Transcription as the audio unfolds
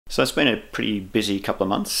So it's been a pretty busy couple of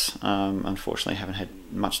months. Unfortunately, I haven't had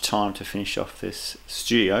much time to finish off this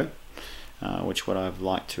studio, which would I've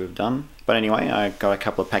liked to have done. But anyway, I got a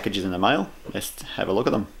couple of packages in the mail. Let's have a look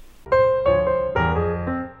at them.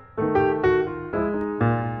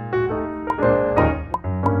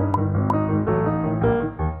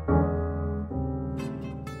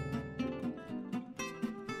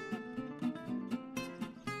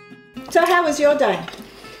 So how was your day?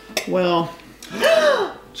 Well,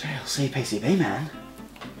 JLC PCB, man.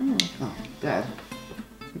 Oh, Dad,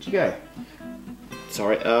 where'd you go?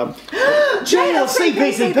 Sorry, JLC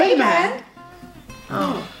PCB, man!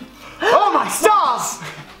 Oh. Oh my stars!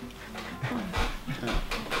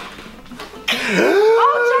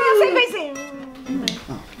 Oh, JLC PCB!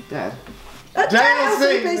 Oh, Dad.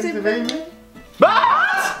 JLC PCB!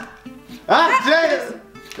 What?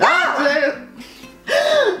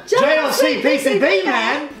 JLC PCB,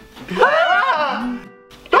 man!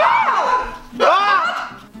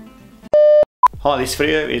 Hi, this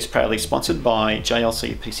video is proudly sponsored by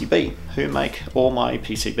JLC PCB, who make all my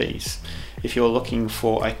PCBs. If you're looking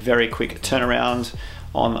for a very quick turnaround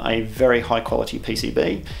on a very high quality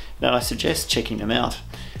PCB, then I suggest checking them out.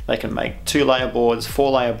 They can make 2-layer boards,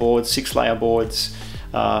 4-layer boards, 6-layer boards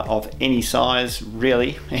of any size,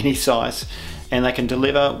 really any size, and they can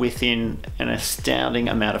deliver within an astounding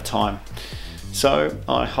amount of time. So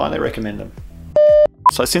I highly recommend them.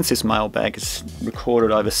 So since this mailbag is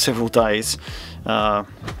recorded over several days, I'm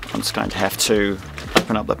just going to have to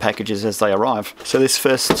open up the packages as they arrive. So this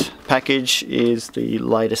first package is the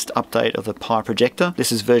latest update of the PiProjector.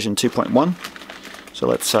 This is version 2.1. So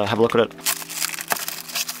let's have a look at it.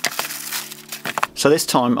 So this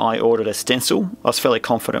time I ordered a stencil. I was fairly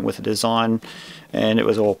confident with the design and it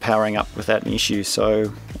was all powering up without any issues.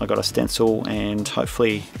 So I got a stencil and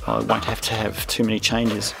hopefully I won't have to have too many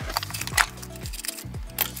changes.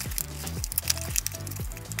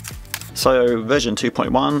 So version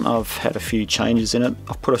 2.1, I've had a few changes in it.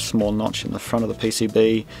 I've put a small notch in the front of the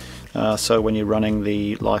PCB so when you're running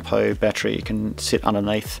the LiPo battery it can sit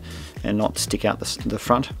underneath and not stick out the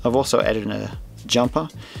front. I've also added in a jumper,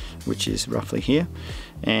 which is roughly here,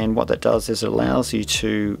 and what that does is it allows you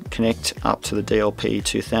to connect up to the DLP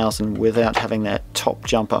 2000 without having that top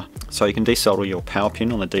jumper. So you can desolder your power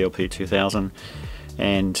pin on the DLP 2000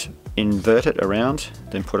 and invert it around,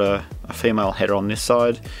 then put a female header on this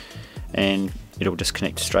side and it'll just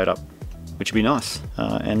connect straight up, which would be nice,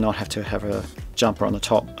 and not have to have a jumper on the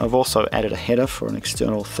top. I've also added a header for an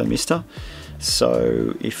external thermistor,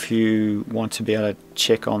 so if you want to be able to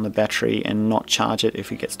check on the battery and not charge it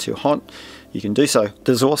if it gets too hot, you can do so.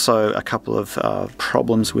 There's also a couple of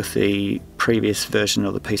problems with the previous version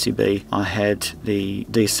of the PCB. I had the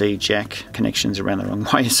DC jack connections around the wrong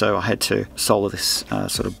way, so I had to solder this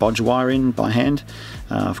sort of bodge wire in by hand.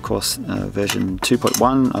 Of course, version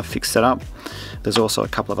 2.1, I've fixed that up. There's also a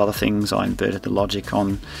couple of other things. I inverted the logic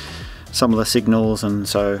on some of the signals, and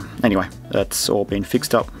so anyway, that's all been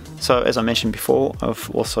fixed up. So as I mentioned before, I've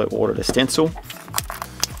also ordered a stencil.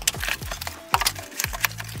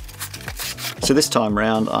 So this time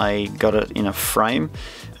round I got it in a frame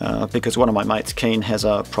because one of my mates, Keen, has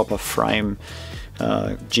a proper frame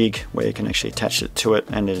jig where you can actually attach it to it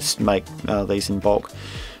and just make these in bulk.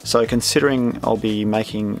 So considering I'll be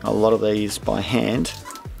making a lot of these by hand,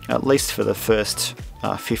 at least for the first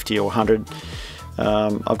 50 or 100,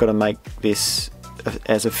 I've got to make this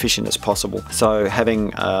as efficient as possible. So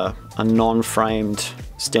having a non-framed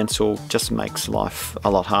stencil just makes life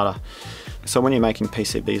a lot harder. So when you're making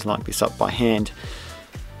PCBs like this up by hand,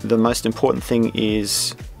 the most important thing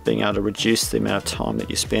is being able to reduce the amount of time that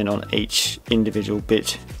you spend on each individual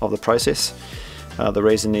bit of the process. The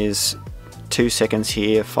reason is 2 seconds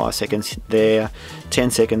here, 5 seconds there,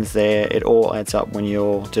 10 seconds there, it all adds up when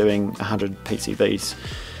you're doing 100 PCBs.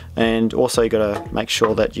 And also you've got to make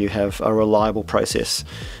sure that you have a reliable process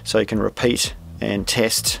so you can repeat and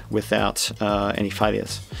test without any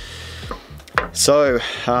failures. So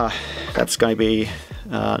that's going to be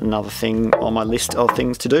another thing on my list of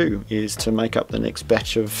things to do, is to make up the next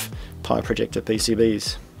batch of PiProjector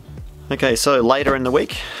PCBs. Okay, so later in the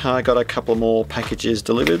week I got a couple more packages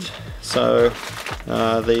delivered. So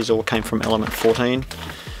these all came from Element 14.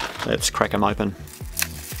 Let's crack them open.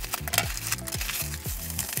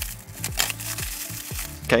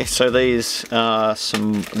 Okay, so these are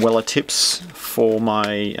some Weller tips for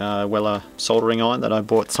my Weller soldering iron that I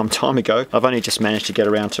bought some time ago. I've only just managed to get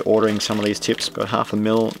around to ordering some of these tips. Got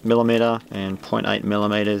 0.5 millimeter and 0.8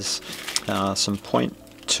 millimeters, some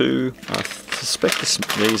 0.2. I suspect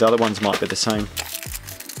these other ones might be the same.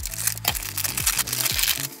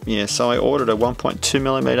 Yeah, so I ordered a 1.2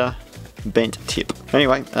 millimeter bent tip.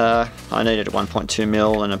 Anyway, I needed a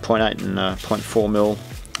 1.2mm and a 0.8 and a 0.4mm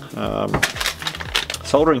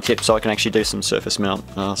soldering tip so I can actually do some surface mount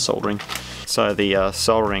soldering. So the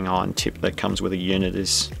soldering iron tip that comes with a unit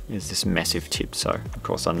is this massive tip, so of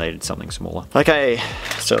course I needed something smaller. Okay,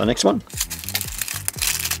 so the next one.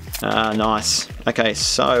 Nice. Okay,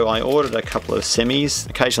 so I ordered a couple of semis.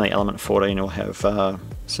 Occasionally Element 14 will have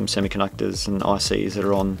some semiconductors and ICs that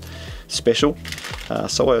are on special.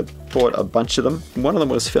 So I bought a bunch of them. One of them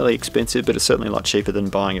was fairly expensive, but it's certainly a lot cheaper than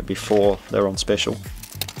buying it before they were on special.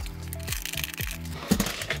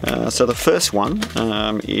 So the first one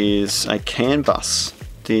is a CAN bus.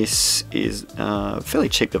 This is a fairly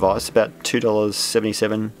cheap device, about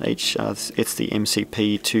 $2.77 each. It's the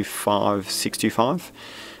MCP 25625.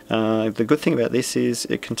 The good thing about this is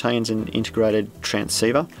it contains an integrated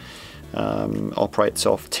transceiver. Operates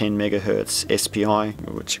off 10 megahertz SPI,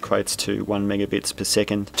 which equates to 1 megabits per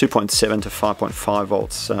second, 2.7 to 5.5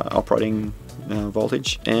 volts operating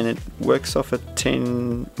voltage, and it works off a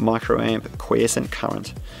 10 microamp quiescent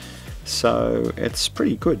current. So it's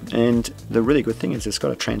pretty good, and the really good thing is it's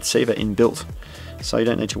got a transceiver inbuilt, so you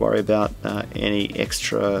don't need to worry about any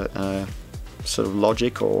extra sort of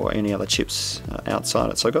logic or any other chips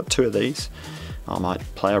outside it. So I got two of these. I might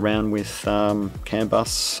play around with CAN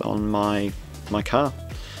bus on my car,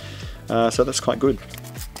 so that's quite good.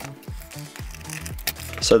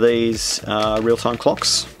 So these are real-time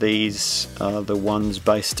clocks. These are the ones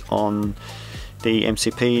based on the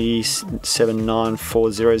MCP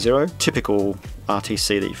 79400, typical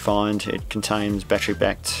RTC that you find. It contains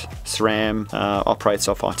battery-backed SRAM, operates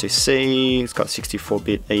off I2C, it's got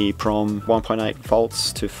 64-bit EEPROM, 1.8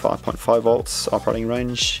 volts to 5.5 volts operating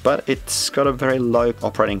range, but it's got a very low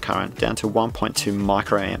operating current, down to 1.2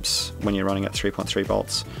 microamps when you're running at 3.3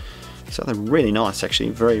 volts. So they're really nice actually,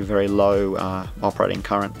 very, very low operating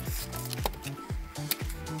current.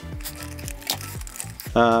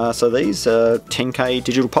 So these are 10K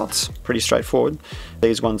digital pots, pretty straightforward.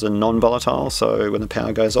 These ones are non-volatile, so when the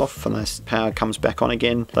power goes off and the power comes back on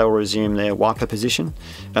again, they will resume their wiper position.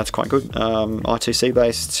 That's quite good. I2C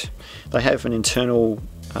based. They have an internal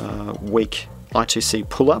weak I2C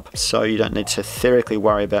pull-up, so you don't need to theoretically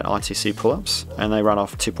worry about I2C pull-ups, and they run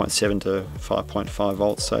off 2.7 to 5.5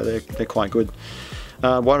 volts, so they're quite good.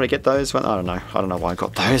 Why did I get those? Well, I don't know why I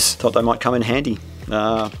got those. Thought they might come in handy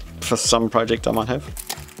for some project I might have.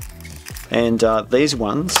 And these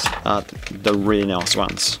ones are the really nice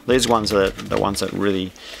ones. These ones are the ones that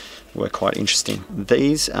really were quite interesting.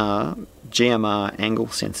 These are GMR angle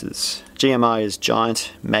sensors. GMR is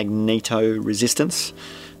Giant Magneto Resistance.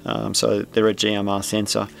 So they're a GMR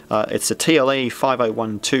sensor. It's a TLE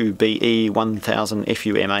 5012BE1000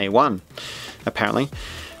 FUMA1, apparently.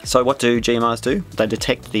 So what do GMRs do? They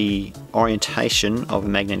detect the orientation of a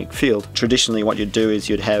magnetic field. Traditionally what you'd do is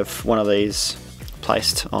you'd have one of these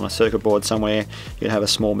placed on a circuit board somewhere. You'd have a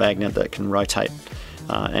small magnet that can rotate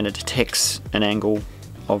and it detects an angle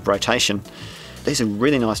of rotation. These are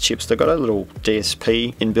really nice chips. They've got a little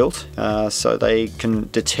DSP inbuilt, so they can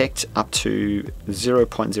detect up to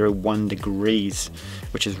 0.01 degrees,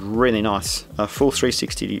 which is really nice. A full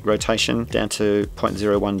 360 rotation down to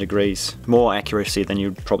 0.01 degrees. More accuracy than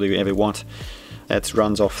you'd probably ever want. It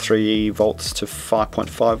runs off 3 volts to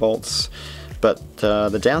 5.5 volts. But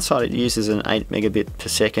the downside, it uses an 8 megabit per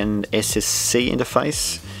second SSC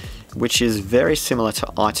interface, which is very similar to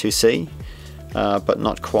I2C, but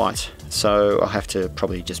not quite. So I have to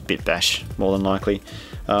probably just bit bash, more than likely.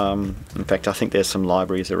 In fact, I think there's some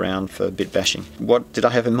libraries around for bit bashing. What did I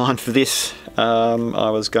have in mind for this? I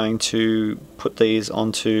was going to put these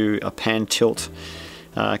onto a pan tilt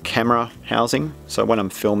camera housing. So when I'm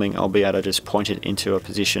filming, I'll be able to just point it into a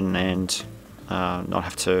position and not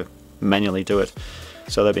have to manually do it.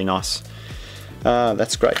 So that'd be nice.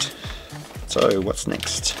 That's great. So what's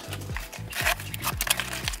next?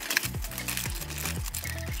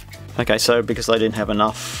 Okay, so because they didn't have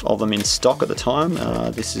enough of them in stock at the time,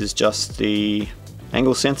 this is just the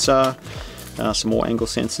angle sensor, some more angle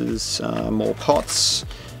sensors, more pots,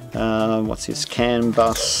 what's this, CAN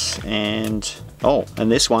bus, and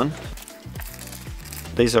this one.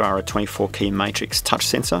 These are a 24 key matrix touch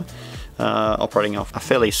sensor, operating off a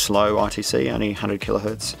fairly slow ITC, only 100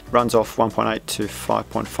 kilohertz. Runs off 1.8 to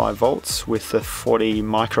 5.5 volts with a 40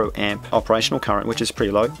 microamp operational current, which is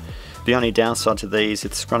pretty low. The only downside to these,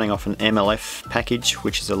 it's running off an MLF package,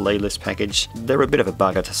 which is a leadless package. They're a bit of a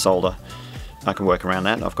bugger to solder. I can work around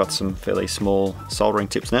that. I've got some fairly small soldering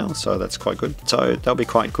tips now, so that's quite good. So they'll be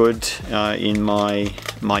quite good in my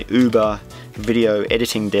Uber video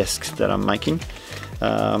editing desk that I'm making.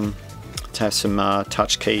 To have some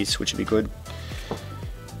touch keys, which would be good.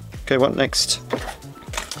 Okay, what next?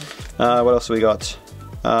 What else have we got?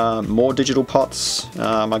 More digital pots.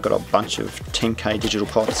 I've got a bunch of 10K digital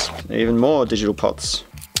pots. Even more digital pots.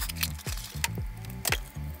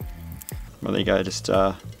 Well, there you go, just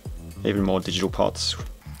even more digital pots.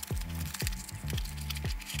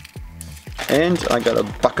 And I got a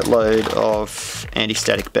bucket load of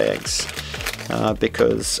AntiStatic bags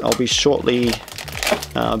because I'll be shortly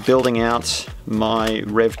building out my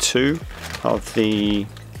Rev 2 of the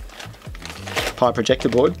PiProjector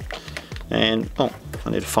board. And oh, I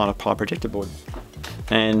need to find a PiProjector board.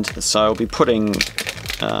 And so I'll be putting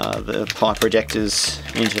the PiProjectors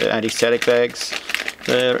into AntiStatic bags.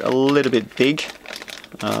 They're a little bit big,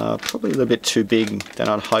 probably a little bit too big than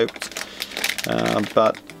I'd hoped,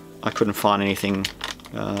 but I couldn't find anything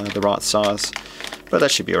the right size, but that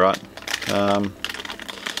should be alright.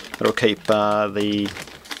 It'll keep the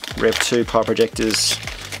Rev 2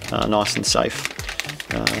 PiProjectors nice and safe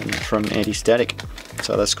from AntiStatic,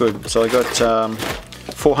 so that's good. So I got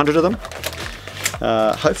 400 of them.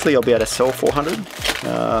 Hopefully I'll be able to sell 400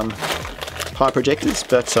 PiProjectors,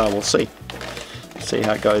 but we'll see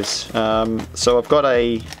how it goes. So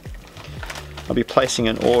I'll be placing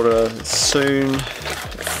an order soon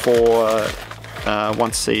for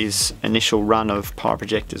once these initial run of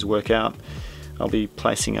PiProjectors work out. I'll be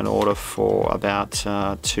placing an order for about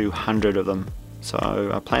 200 of them. So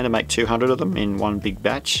I plan to make 200 of them in one big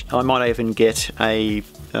batch. I might even get a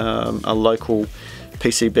local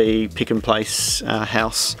PCB pick and place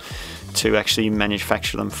house to actually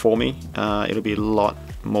manufacture them for me. It'll be a lot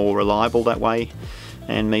more reliable that way,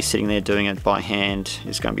 and me sitting there doing it by hand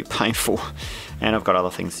is going to be painful, and I've got other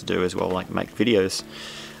things to do as well, like make videos.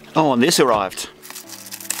 Oh, and this arrived.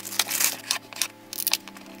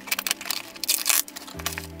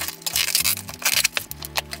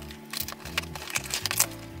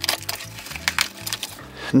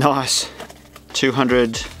 Nice.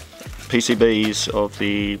 200 PCBs of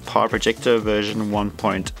the PiProjector version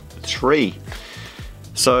 1.3.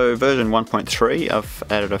 So version 1.3, I've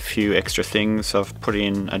added a few extra things. I've put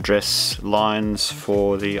in address lines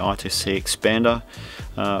for the I2C expander.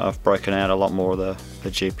 I've broken out a lot more of the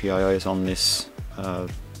GPIOs on this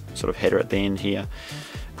sort of header at the end here.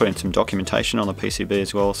 Put in some documentation on the PCB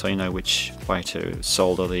as well, so you know which way to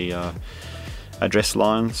solder the address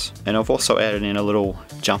lines. And I've also added in a little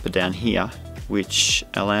jumper down here which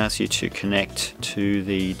allows you to connect to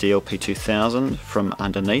the DLP2000 from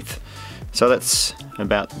underneath. So that's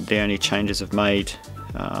about the only changes I've made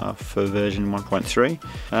for version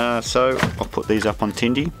 1.3. So I'll put these up on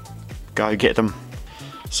Tindy. Go get them.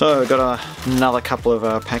 So I got another couple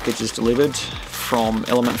of packages delivered from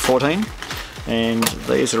Element 14, and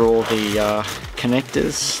these are all the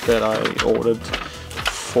connectors that I ordered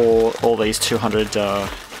for all these 200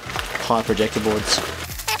 PiProjector boards.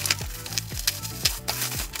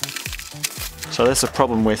 So that's the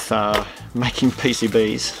problem with making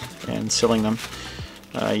PCBs and selling them.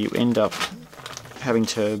 You end up having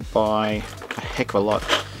to buy a heck of a lot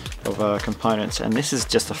of components, and this is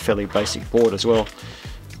just a fairly basic board as well.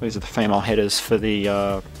 These are the female headers for the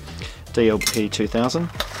DLP2000,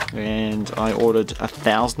 and I ordered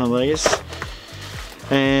 1,000 of these,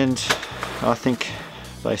 and I think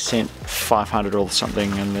they sent 500 or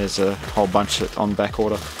something, and there's a whole bunch on back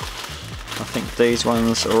order. I think these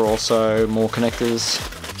ones are also more connectors.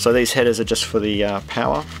 So these headers are just for the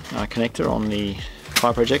power connector on the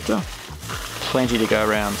PiProjector. Plenty to go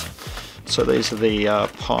around. So these are the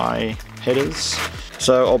Pi headers.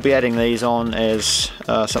 So I'll be adding these on as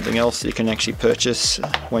something else that you can actually purchase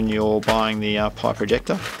when you're buying the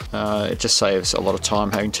PiProjector. It just saves a lot of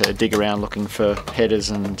time having to dig around looking for headers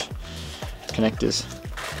and connectors.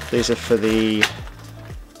 These are for the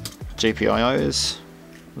GPIOs,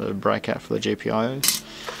 the breakout for the GPIOs.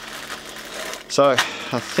 So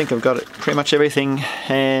I think I've got it, pretty much everything,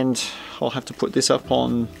 and I'll have to put this up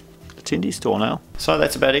on the Tindy store now. So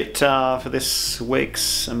that's about it for this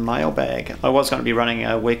week's mailbag. I was going to be running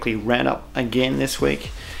a weekly roundup again this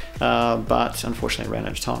week, but unfortunately ran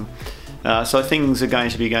out of time. So things are going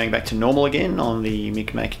to be going back to normal again on the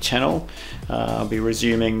MickMake channel. I'll be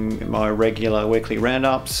resuming my regular weekly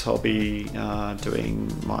roundups. I'll be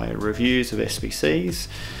doing my reviews of SBCs,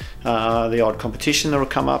 the odd competition that will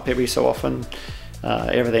come up every so often.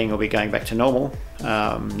 Everything will be going back to normal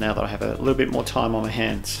now that I have a little bit more time on my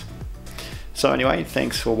hands. So anyway,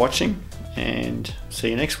 thanks for watching, and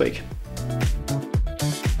see you next week.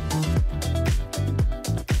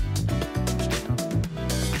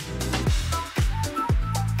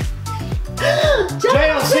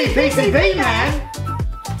 JLC PCB, man!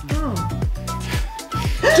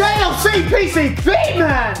 JLC PCB,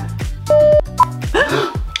 man!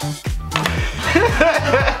 Don't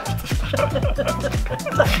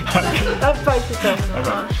poke yourself in the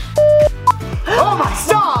eye. Oh my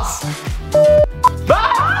stars!